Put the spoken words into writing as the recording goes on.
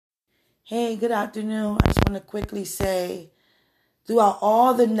Hey, good afternoon. I just want to quickly say, throughout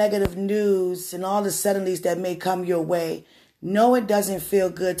all the negative news and all the suddenlies that may come your way, no, it doesn't feel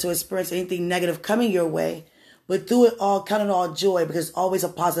good to experience anything negative coming your way. But through it all, count it all joy because it's always a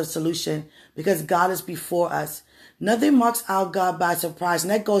positive solution because God is before us. Nothing marks our God by surprise,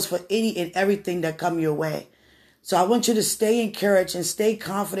 and that goes for any and everything that come your way. So I want you to stay encouraged and stay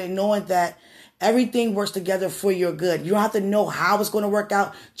confident knowing that everything works together for your good. You don't have to know how it's going to work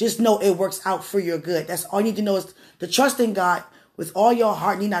out. Just know it works out for your good. That's all you need to know is to trust in God with all your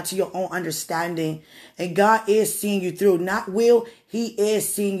heart, lean not to your own understanding. And God is seeing you through. Not will, He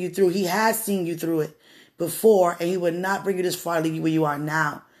is seeing you through. He has seen you through it before, and He would not bring you this far to leave you where you are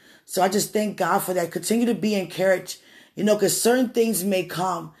now. So I just thank God for that. Continue to be encouraged, because certain things may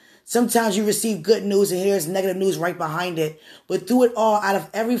come. Sometimes you receive good news and here's negative news right behind it. But through it all, out of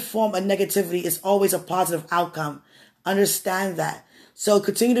every form of negativity, it's always a positive outcome. Understand that. So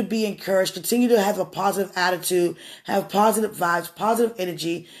continue to be encouraged. Continue to have a positive attitude, have positive vibes, positive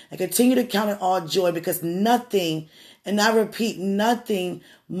energy, and continue to count it all joy because nothing, and I repeat, nothing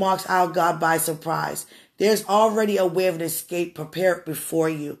marks our God by surprise. There's already a way of an escape prepared before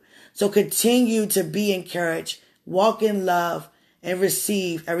you. So continue to be encouraged, walk in love, and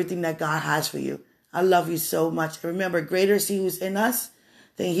receive everything that God has for you. I love you so much. Remember, greater is He who's in us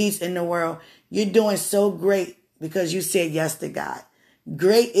than He's in the world. You're doing so great because you said yes to God.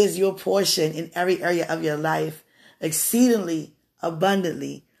 Great is your portion in every area of your life, exceedingly,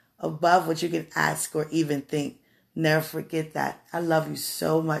 abundantly, above what you can ask or even think. Never forget that. I love you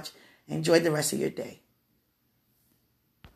so much. Enjoy the rest of your day.